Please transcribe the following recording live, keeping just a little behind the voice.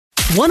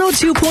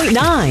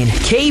102.9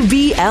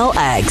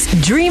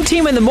 KBLX. Dream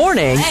Team in the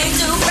morning.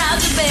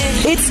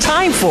 It's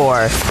time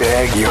for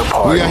Beg Your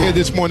Pardon. We are here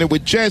this morning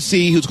with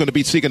Jesse, who's going to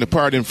be seeking a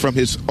pardon from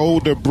his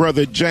older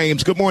brother,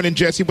 James. Good morning,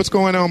 Jesse. What's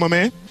going on, my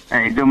man?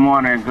 Hey, good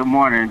morning. Good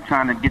morning.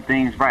 Trying to get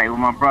things right with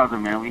my brother,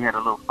 man. We had a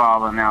little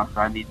falling out,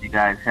 so I need you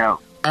guys'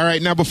 help. All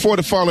right, now before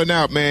the falling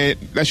out, man,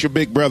 that's your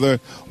big brother.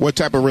 What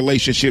type of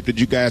relationship did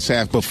you guys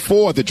have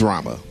before the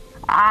drama?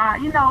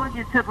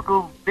 Your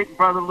typical big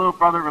brother, little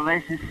brother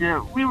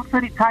relationship. We were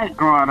pretty tight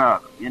growing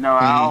up.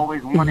 I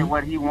always wanted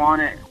what he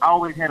wanted. I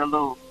always had a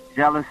little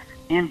jealous,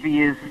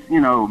 envious,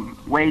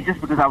 way just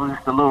because I was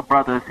just a little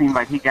brother. It seemed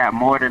like he got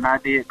more than I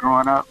did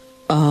growing up.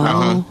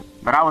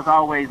 But I was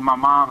always my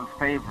mom's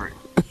favorite.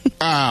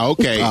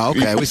 Okay.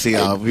 Okay. We see.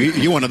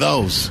 You one of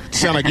those.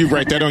 Sound like you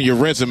write that on your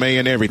resume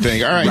and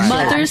everything. All right.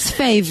 Mother's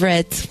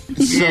favorite.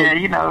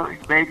 Yeah,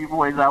 baby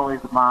boy's always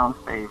the mom's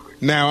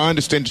favorite. Now, I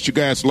understand that you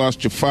guys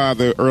lost your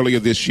father earlier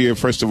this year.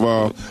 First of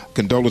all,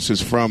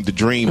 condolences from the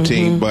Dream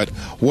Team. But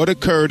what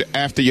occurred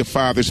after your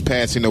father's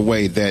passing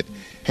away that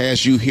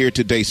has you here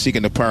today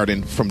seeking a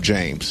pardon from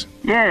James?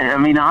 Yeah,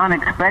 the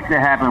unexpected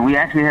happened. We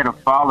actually had a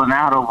falling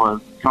out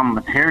over some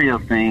material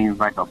things,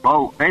 like a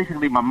boat.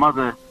 Basically, my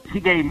mother, she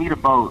gave me the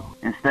boat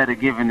instead of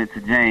giving it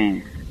to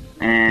James.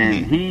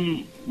 And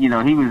he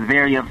was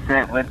very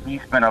upset with me. He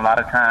spent a lot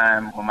of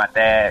time with my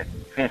dad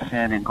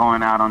fishing and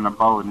going out on the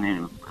boat.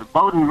 And the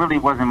boating really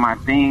wasn't my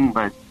thing,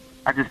 but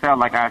I just felt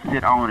like I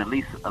should own at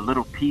least a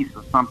little piece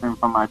of something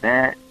from my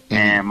dad.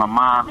 And my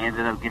mom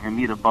ended up giving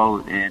me the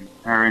boat, and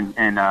her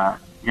and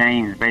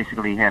James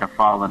basically had a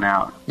falling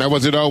out. Now,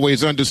 was it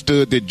always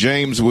understood that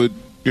James would,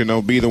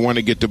 be the one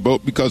to get the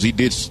boat because he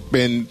did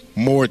spend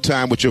more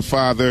time with your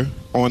father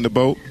on the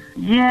boat?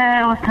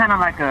 Yeah, it was kind of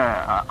like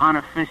a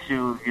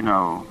unofficial,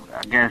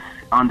 I guess,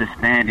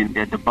 understanding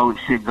that the boat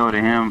should go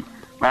to him.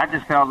 But I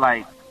just felt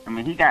like,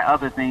 he got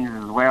other things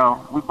as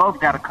well. We both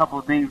got a couple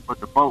of things,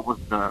 but the boat was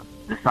the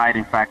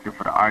deciding factor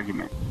for the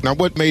argument. Now,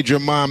 what made your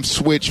mom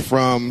switch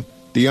from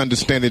the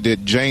understanding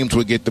that James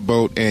would get the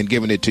boat and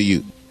giving it to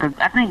you? Because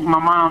I think my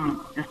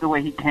mom, just the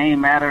way he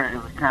came at her,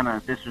 it was kind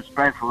of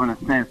disrespectful in a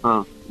sense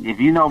of, if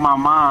you know my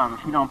mom,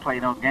 she don't play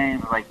no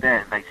games like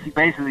that. Like, she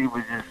basically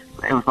was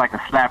it was like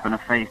a slap in the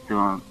face to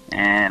him.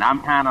 And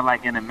I'm kind of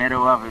like in the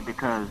middle of it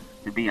because,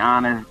 to be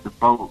honest, the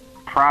boat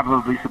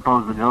probably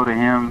supposed to go to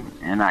him,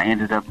 and I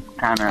ended up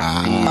kind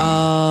of being...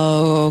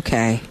 Oh,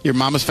 okay. Your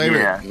mama's favorite.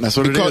 Yeah. That's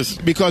what it is.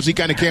 Because he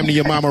kind of came to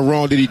your mama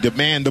wrong, did he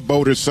demand the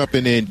boat or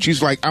something? And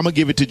she's like, I'm going to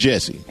give it to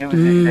Jesse. It was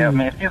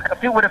just, a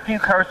few with a few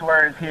curse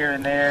words here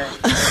and there.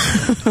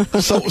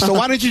 So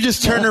why didn't you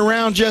just turn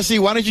around, Jesse?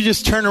 Why didn't you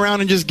just turn around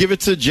and just give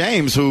it to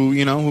James,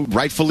 who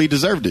rightfully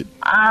deserved it?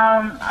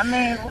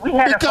 We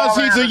had because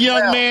he's a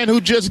young man who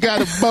just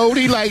got a boat.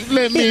 He like,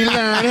 let me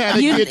learn how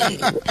to get...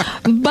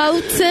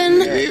 Boats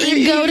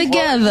and go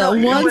together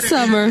one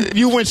summer.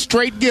 You went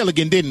straight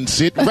Gilligan, didn't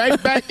sit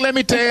right back. Let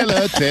me tell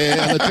a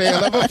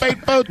tale of a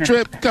fateful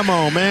trip. Come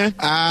on, man.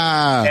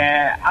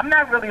 And I'm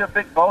not really a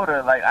big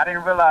boater. Like, I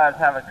didn't realize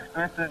how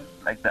expensive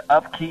the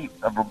upkeep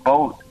of a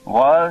boat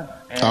was.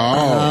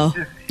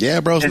 And yeah,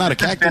 bro, it's not a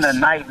cactus. It's been a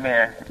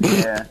nightmare.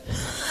 Yeah.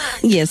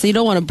 Yeah, so you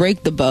don't want to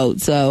break the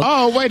boat. So.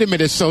 Oh, wait a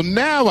minute. So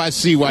now I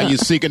see why you're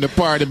seeking the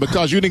pardon,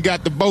 because you done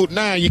got the boat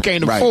now. You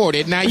can't afford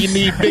it. Now you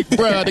need Big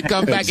Brother to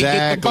come back and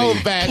get the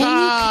boat back. Can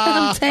you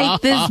come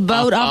take this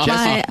boat off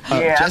my...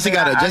 Jesse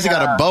got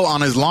a boat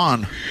on his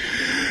lawn.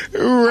 Right.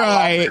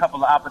 I lost a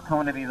couple of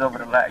opportunities over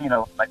the last,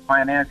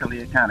 financially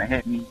it kind of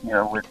hit me,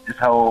 with this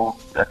whole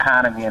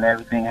economy and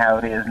everything, how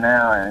it is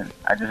now. And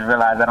I just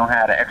realized I don't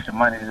have the extra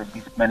money to be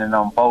spending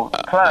on boats.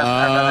 Plus,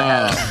 I'd rather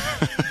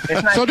have...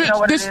 It's not,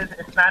 it is?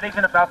 It's not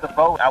even about the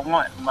boat. I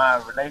want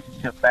my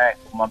relationship back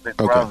with my big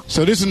brother.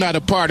 So this is not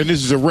a pardon.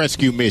 This is a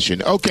rescue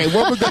mission. Okay,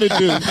 what we're going to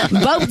do...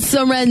 Boat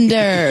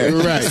surrender.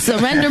 Right.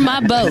 Surrender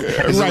my boat.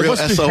 It's a real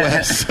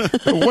SOS.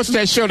 What's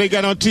that show they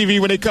got on TV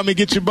when they come and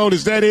get your boat?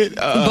 Is that it?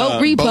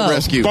 Boat repo. Boat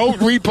rescue. Boat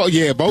repo.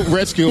 Yeah, boat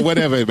rescue or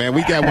whatever, man.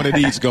 We got one of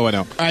these going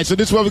on. All right, so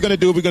this is what we're going to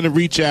do. We're going to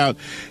reach out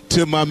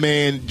to my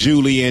man,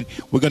 Julian.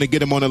 We're going to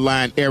get him on the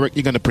line. Eric,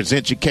 you're going to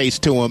present your case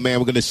to him, man.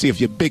 We're going to see if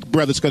your big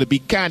brother's going to be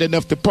kind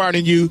enough to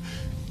pardon you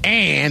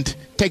and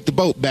take the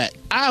boat back.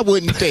 I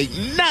wouldn't take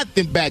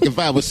nothing back if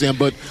I was him,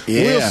 but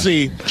we'll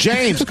see.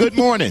 James, good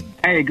morning.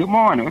 Hey, good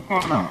morning. What's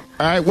going on? All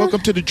right, welcome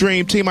to the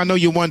Dream Team. I know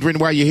you're wondering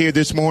why you're here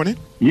this morning.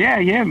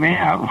 Yeah,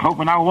 man. I was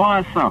hoping I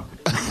won something.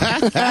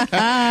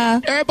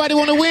 Everybody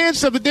want to win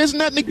something. There's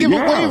nothing to give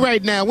away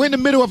right now. We're in the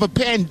middle of a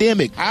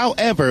pandemic.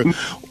 However,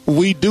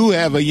 we do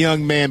have a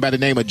young man by the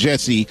name of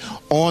Jesse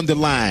on the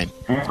line.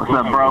 What's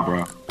up,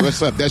 bro?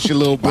 What's up? That's your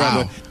little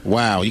brother.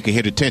 Wow, you can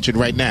hear the tension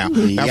right now.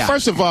 Now,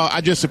 first of all,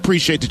 I just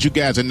appreciate that you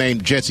guys are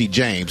named Jesse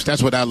James.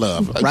 That's what I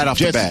love. Right off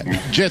the bat.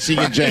 Jesse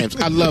and James.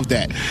 I love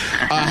that.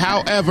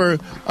 However,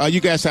 you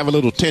guys have a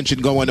little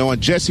tension going on.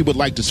 Jesse would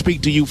like to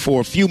speak to you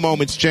for a few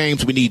moments.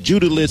 James, we need you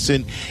to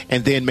listen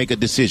and then make a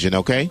decision,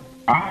 okay?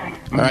 All right.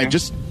 All right,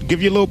 just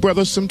give your little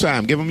brother some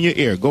time. Give him your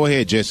ear. Go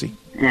ahead, Jesse.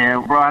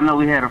 Yeah, bro, I know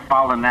we had a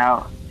falling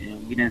out,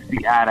 and we didn't see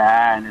eye to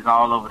eye, and it's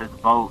all over this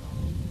boat.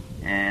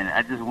 And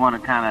I just want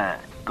to kind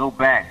of go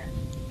back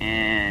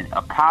and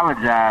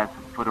apologize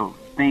for the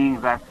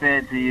things I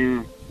said to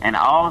you. And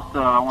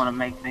also, I want to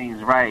make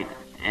things right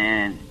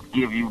and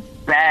give you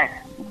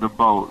back the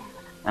boat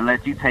and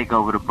let you take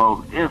over the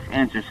boat if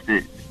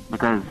interested.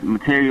 Because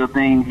material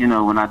things, you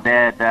know, when our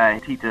dad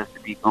died, he teach us to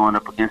be going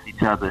up against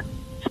each other,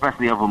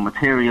 especially over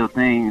material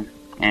things.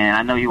 And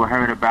I know you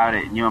heard about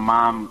it, and your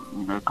mom,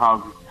 you know,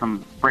 caused some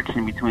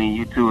friction between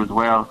you two as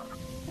well.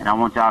 And I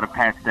want y'all to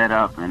patch that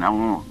up, and I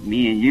want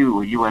me and you,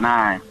 or you and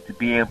I, to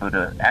be able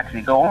to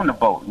actually go on the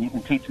boat. You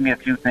can teach me a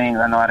few things.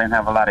 I know I didn't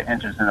have a lot of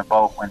interest in the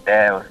boat when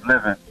Dad was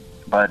living,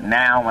 but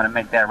now I want to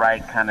make that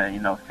right, kind of, you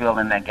know, fill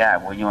in that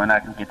gap where you and I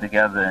can get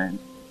together and,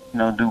 you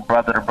know, do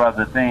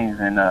brother-to-brother things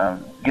and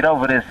get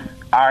over this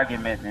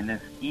argument and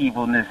this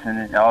evilness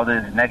and all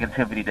this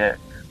negativity that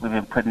we've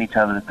been putting each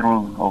other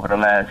through over the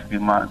last few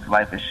months.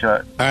 Life is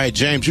short. All right,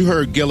 James, you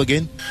heard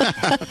Gilligan.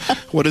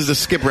 What does the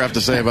skipper have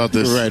to say about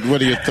this? Right,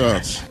 what are your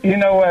thoughts? You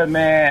know what,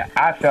 man?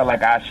 I felt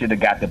like I should have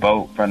got the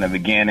boat from the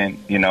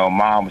beginning. You know,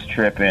 Mom was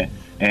tripping,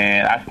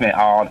 and I spent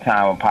all the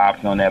time with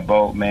Pops on that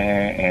boat,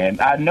 man.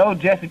 And I know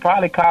Jesse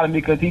probably calling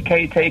me because he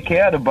can't take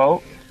care of the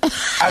boat.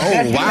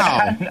 Oh, wow.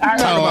 I heard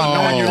about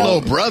knowing your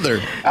little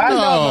brother. I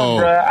know,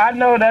 bro. I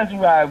know that's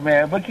right,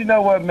 man. But you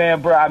know what,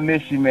 man, bro? I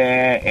miss you,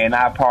 man, and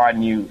I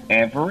pardon you.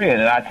 And for real,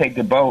 and I take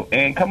the boat.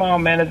 And come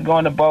on, man, let's go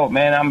on the boat,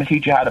 man. I'm going to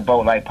teach you how to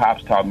boat like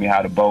Pops taught me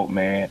how to boat,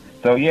 man.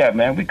 So, yeah,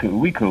 man, we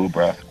cool,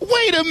 bro.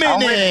 Wait a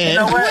minute. You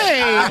know what?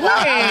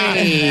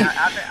 Wait.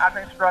 I've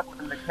been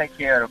struggling to take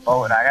care of the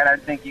boat. I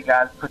don't think you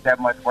guys put that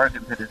much work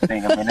into this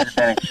thing. I mean, it's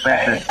been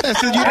expensive. That's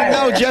because you didn't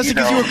know, Jesse,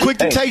 because you were quick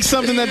to take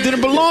something that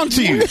didn't belong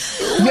to you.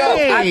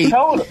 I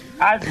told him.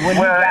 When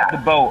you got the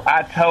boat,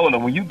 I told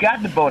him, when you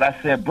got the boat, I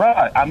said, bro,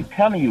 I'm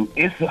telling you,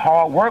 it's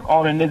hard work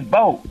owning this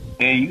boat.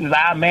 And you was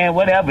like, man,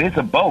 whatever, it's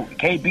a boat. It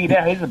can't be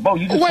that, it's a boat.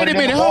 You just Wait put a it in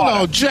minute, the hold water.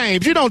 on,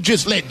 James. You don't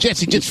just let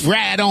Jesse just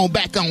ride on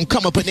back on,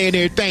 come up in there and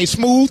everything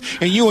smooth,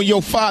 and you and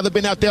your father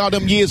been out there all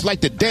them years like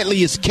the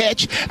deadliest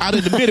catch out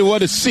in the middle of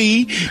the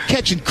sea,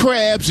 catching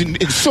crabs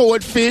and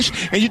swordfish,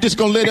 and you just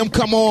gonna let them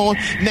come on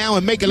now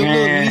and make a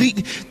little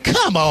leak.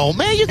 Come on,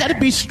 man, you gotta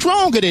be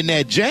stronger than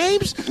that,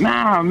 James.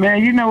 Nah,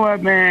 man, you know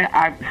what, man?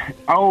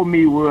 Old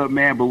me would,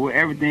 man, but with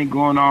everything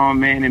going on,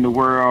 man, in the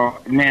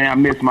world, man, I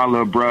miss my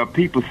little bro.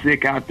 People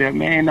sick out there,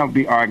 man, don't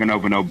be arguing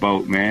over no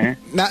boat, man.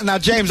 Now,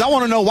 James, I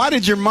want to know, why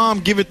did your mom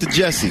give it to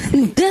Jesse?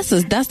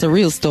 That's the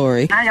real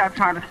story. Now y'all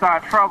trying to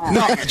start trouble.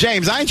 No,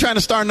 James, I ain't trying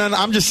to start nothing.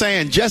 I'm just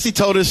saying, Jesse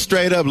told us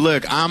straight up,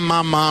 look, I'm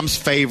my mom's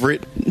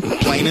favorite,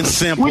 plain and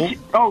simple.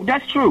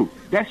 That's true.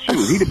 That's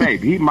true. He the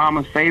baby. He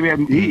mama's favorite.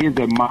 He is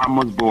a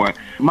mama's boy.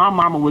 My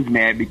mama was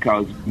mad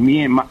because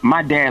me and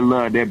my dad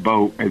loved that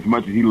boat as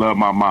much as he loved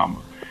my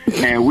mama.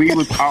 And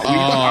I'm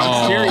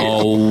serious.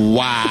 Oh,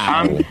 wow.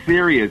 I'm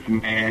serious,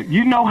 man.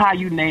 You know how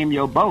you name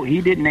your boat. He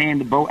didn't name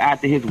the boat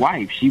after his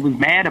wife. She was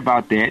mad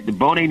about that. The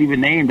boat ain't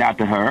even named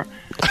after her.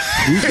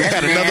 He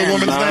had another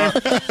woman's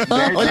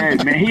name?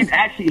 Man,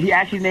 he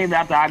actually named it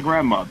after our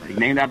grandmother. He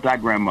named it after our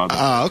grandmother.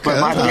 Oh, okay. But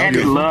my That's daddy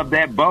good. loved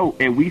that boat,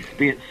 and we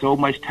spent so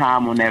much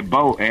time on that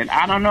boat. And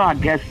I don't know, I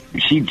guess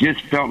she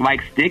just felt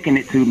like sticking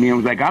it to me and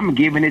was like, I'm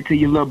giving it to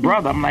your little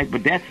brother. I'm like,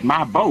 but that's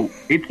my boat.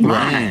 It's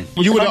mine.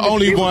 You were the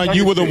only one.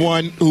 You were the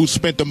one who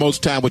spent the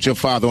most time with your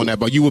father on that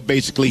boat. You were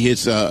basically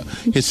his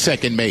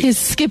second mate. His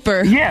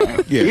skipper.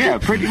 Yeah,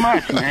 pretty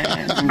much,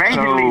 man.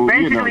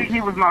 Basically,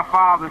 he was my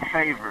father's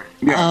favorite.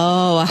 Yeah.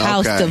 Oh, a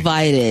house Okay.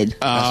 divided.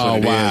 Oh,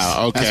 what it wow. is.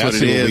 Okay, That's I what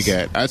see it what we is.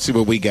 got. I see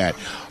what we got.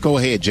 Go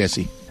ahead,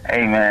 Jesse.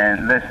 Hey,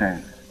 man,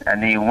 listen. I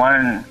need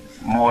one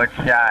more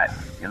shot.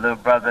 Your little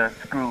brother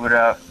screwed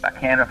up. I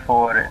can't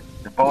afford it.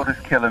 The boat is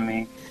killing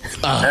me.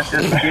 Let's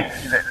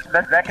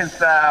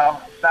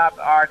reconcile. Stop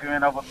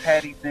arguing over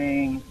petty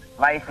things.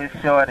 Life is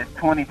short. It's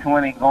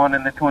 2020 going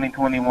into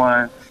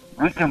 2021.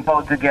 We can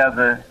vote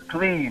together.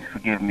 Please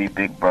forgive me,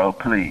 big bro.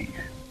 Please.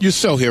 You're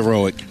so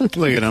heroic. Look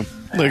at him.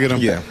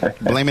 Yeah.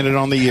 Blaming it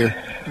on the year.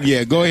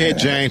 Yeah, go ahead,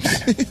 James.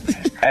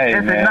 Hey,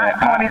 Is man. it not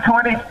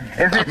 2020?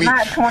 Is it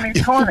not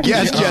 2020?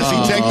 Yes, Jesse,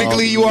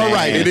 technically you are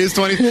right. It is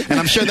 20, and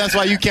I'm sure that's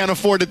why you can't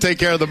afford to take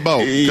care of the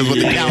boat, because what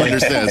the calendar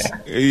says.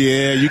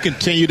 Yeah, you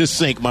continue to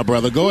sink, my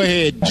brother. Go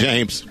ahead,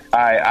 James. All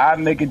right, I'll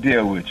make a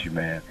deal with you,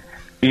 man.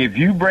 If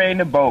you bring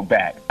the boat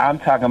back, I'm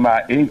talking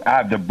about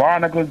the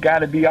barnacles got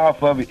to be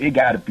off of it. It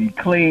got to be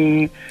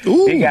clean.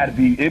 Ooh.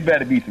 It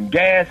better be some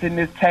gas in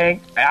this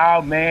tank.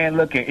 Oh man,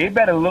 it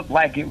better look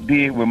like it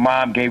did when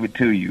Mom gave it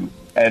to you,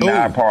 and Ooh.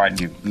 I pardon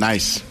you.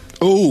 Nice.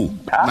 Ooh,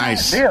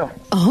 Nice. Deal.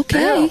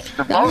 Okay.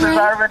 The boat All is right.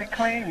 already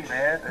clean,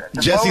 man.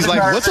 The Jesse's boat is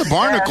like, what's a already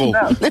barnacle?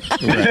 gassed up.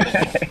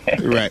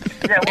 right.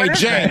 Yeah, Hey, what is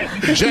James.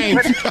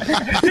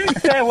 He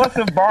said, "What's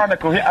a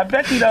barnacle?" I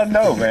bet you don't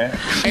know, man.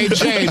 Hey,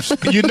 James,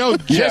 you know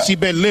Jesse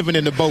been living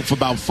in the boat for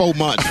about 4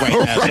 months right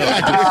now. So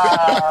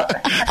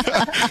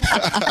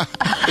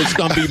it's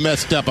going to be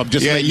messed up. I'm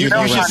just letting you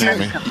know you should right see now,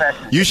 him. man.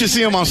 You should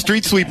see him on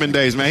street sweeping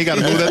days, man. He got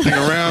to move that thing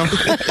around.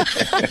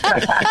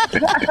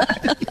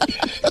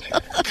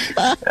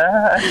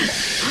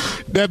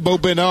 That boat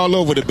been all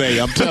over the Bay.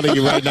 I'm telling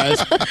you right now.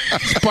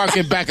 It's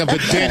parking back up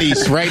at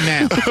Denny's right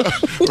now.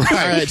 Right.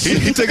 All right.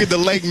 He took it to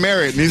Lake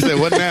Merritt, and he said,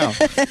 what now?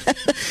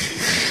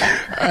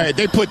 All right,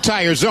 they put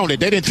tires on it.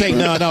 They didn't take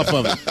none off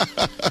of it.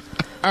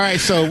 All right,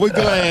 so we're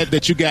glad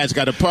that you guys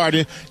got a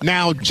party.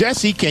 Now,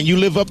 Jesse, can you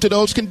live up to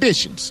those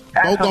conditions?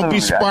 Both going to be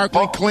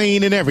sparkling,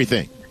 clean, and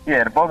everything.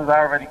 Yeah, the boat is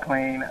already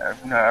clean.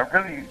 I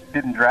really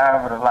didn't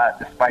drive it a lot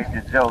despite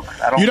the jokes.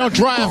 You don't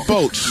drive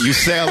boats. You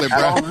sail it, bro.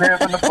 I don't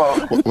live in the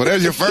boat. Well,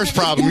 there's your first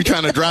problem. You're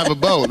trying to drive a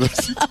boat. Megan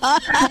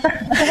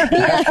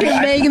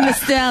the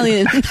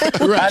Stallion.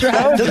 I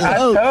told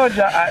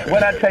y'all,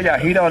 what I tell y'all,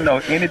 he don't know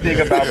anything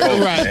about boats,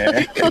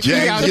 man.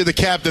 James, you're the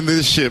captain of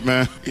this shit,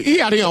 man.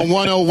 He out here on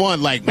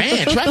 101 like,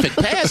 man, traffic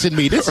passing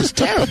me. This is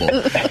terrible.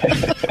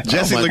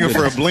 Jesse looking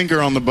for a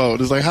blinker on the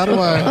boat. It's like, how do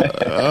I?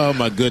 Oh,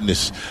 my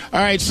goodness. All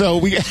right, so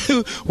we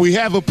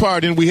have a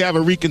pardon. We have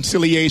a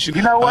reconciliation.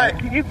 You know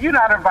what? You're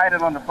not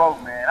invited on the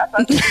boat, man. I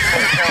thought you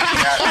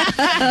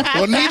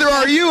were Well, neither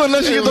are you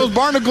unless you get those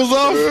barnacles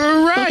off.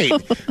 Right.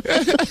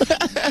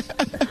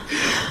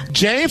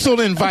 James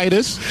will invite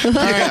us. All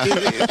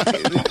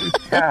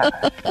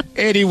right.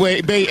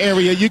 Anyway, Bay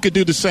Area, you could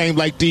do the same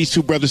like these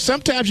two brothers.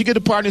 Sometimes you get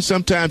a partner,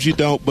 sometimes you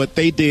don't, but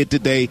they did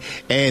today,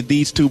 and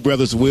these two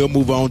brothers will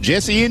move on.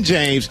 Jesse and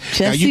James.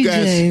 Now, you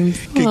guys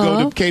can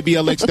go to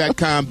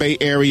KBLX.com, Bay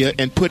Area,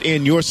 and put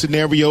in your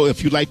scenario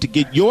if you'd like to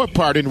get your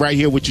pardon right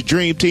here with your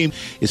dream team.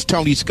 It's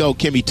Tony Sco,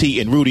 Kimmy T,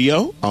 and Rudy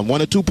O on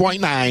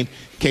 102.9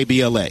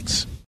 KBLX.